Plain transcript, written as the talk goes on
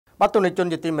បាទទូនីជន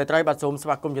ជាទីមេត្រីបាទសូមស្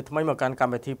វាគមន៍ជាថ្មីមកកាន់ក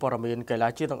ម្មវិធីព័ត៌មានកីឡា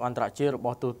ជាតិនិងអន្តរជាតិរប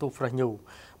ស់ទូទូ Fresh News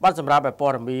បាទសម្រាប់ព័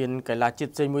ត៌មានកីឡាជា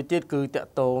តិផ្សេងមួយទៀតគឺតាក់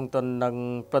ទងទៅនឹង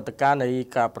ព្រឹត្តិការណ៍នៃ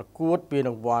ការប្រកួតពាន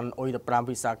រង្វាន់អុយ15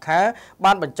វិសាខា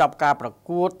បានបញ្ចប់ការប្រ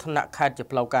កួតថ្នាក់ខេត្តជា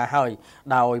ផ្លូវការហើយ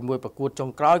ដោយមួយប្រកួតចុ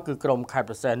ងក្រោយគឺក្រុមខេត្ត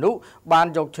ប្រសេនុបាន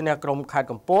យកឈ្នះក្រុមខេត្ត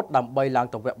កំពតដើម្បីឡើង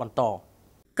ទៅវគ្គបន្ត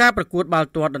ការប្រកួតបាល់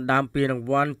ទាត់ដណ្ដើមពានរង្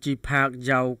វាន់ G Park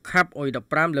Yao Cup អុយ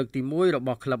15លើកទី1រប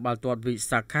ស់ក្លឹបបាល់ទាត់វិ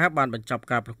សាខាបានបញ្ចប់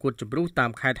ការប្រកួតជម្រុះតា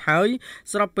មខេត្តហើយ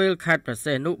ស្របពេលខេត្តប្រ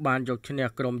សេនុបានយកឈ្នះ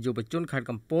ក្រុមយុវជនខេត្ត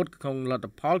កំពតក្នុងលទ្ធ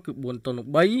ផលគឺ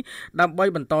4-3ដើម្បី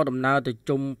បន្តដំណើរទៅ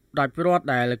ជុំដាច់ព្រាត់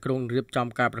ដែលក្រុងរៀបចំ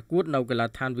ការប្រកួតនៅកីឡ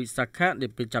ដ្ឋានវិសាខានា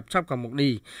ពេលចាប់ខាងមុខ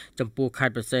នេះចំពោះខេ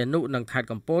ត្តប្រសេនុនិងខេត្ត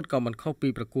កំពតក៏មិនខុសពី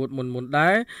ប្រកួតមុន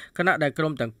ដែរខណៈដែលក្រុ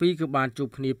មទាំងពីរគឺបានជួប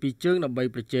គ្នាពីរជើងដើម្បី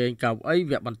ប្រជែងកៅអី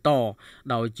វគ្គបន្ត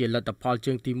ដោយជាលទ្ធផល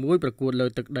ជើងទី1ប្រកួតលើ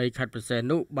ទឹកដីខេត្តប្រសេ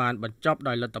នុបានបញ្ចប់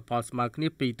ដោយលទ្ធផលស្មើគ្នា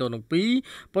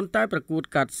2-2ប៉ុន្តែប្រកួត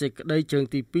កាត់សេចក្តីជើង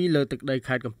ទី2លើទឹកដី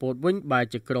ខេត្តកំពតវិញបែរ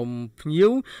ជាក្រុមភ្ញៀ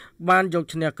វបានយក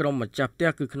ឈ្នះក្រុមម្ចាស់ផ្ទះ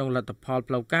គឺក្នុងលទ្ធផល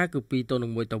ផ្លូវការគឺ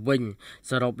2-1ទៅវិញ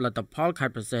សរុបលទ្ធផលខេ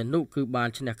ត្តប្រសេនុគឺបាន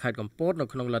ឈ្នះខេត្តកំពតនៅ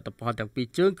ក្នុងលទ្ធផលទាំងពីរ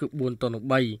ជើងគឺ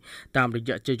4-3តាមរ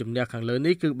យៈជ័យជំនះខាងលើ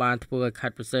នេះគឺបានធ្វើឲ្យខេ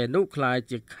ត្តប្រសេនុក្លាយ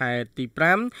ជាខេត្តទី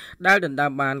5ដែលដណ្ដើ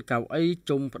មបានកៅអី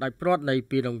ជុំផ្ដាច់ព្រាត់នៃ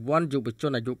ពានរង្វាន់យុវជ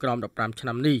នអាយុក្រោម15ឆ្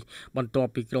នាំនេះបន្ទាប់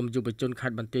ពីក្រុមយុវជនខេ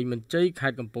ត្តបន្ទាយមានជ័យខេ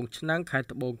ត្តកំពង់ឆ្នាំងខេត្ត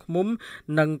ត្បូងឃ្មុំ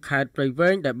និងខេត្តព្រៃវែ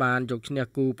ងដែលបានយកឈ្នះ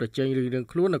គូប្រជែងរៀងៗ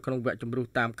ខ្លួននៅក្នុងវគ្គជម្រុះ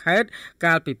តាមខេត្ត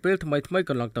កាលពីពេលថ្មី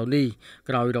កន្លងទៅនេះ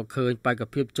ក្រោយរកឃើញបេក្ខ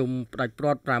ភាពជុំផ្ដាច់ព្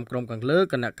រាត់5ក្រុមខាងលើ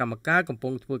គណៈកម្មការកំពុ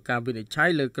ងធ្វើការវិនិច្ឆ័យ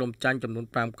លើក្រុមចាញ់ចំនួន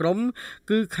5ក្រុម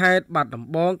គឺខេត្តបាត់ដំ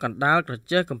បងកណ្ដាលក្រ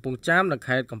ចេះកំពង់ចាមនិង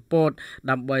ខេត្តកំពត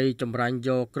ដើម្បីចម្រាញ់យ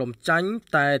កក្រុមចាញ់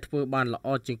តែធ្វើបានល្អ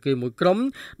ជាងគេមួយក្រុម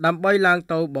ដើម្បីឡើង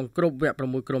ទៅបង្ក្រប់វគ្គ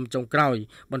6ក្រុមចុងក្រោយ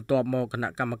បន្ទាប់មកគណៈ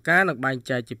កម្មការនឹងបែង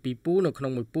ចែកជា2ពូលនៅក្នុ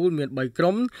ងមួយពូលមាន3ក្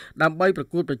រុមដើម្បីប្រ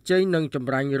កួតប្រជែងនិងច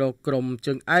ម្រាញ់រកក្រុម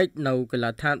ជើងឯកនៅកីឡ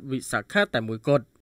ដ្ឋានវិសាខាតែមួយគត់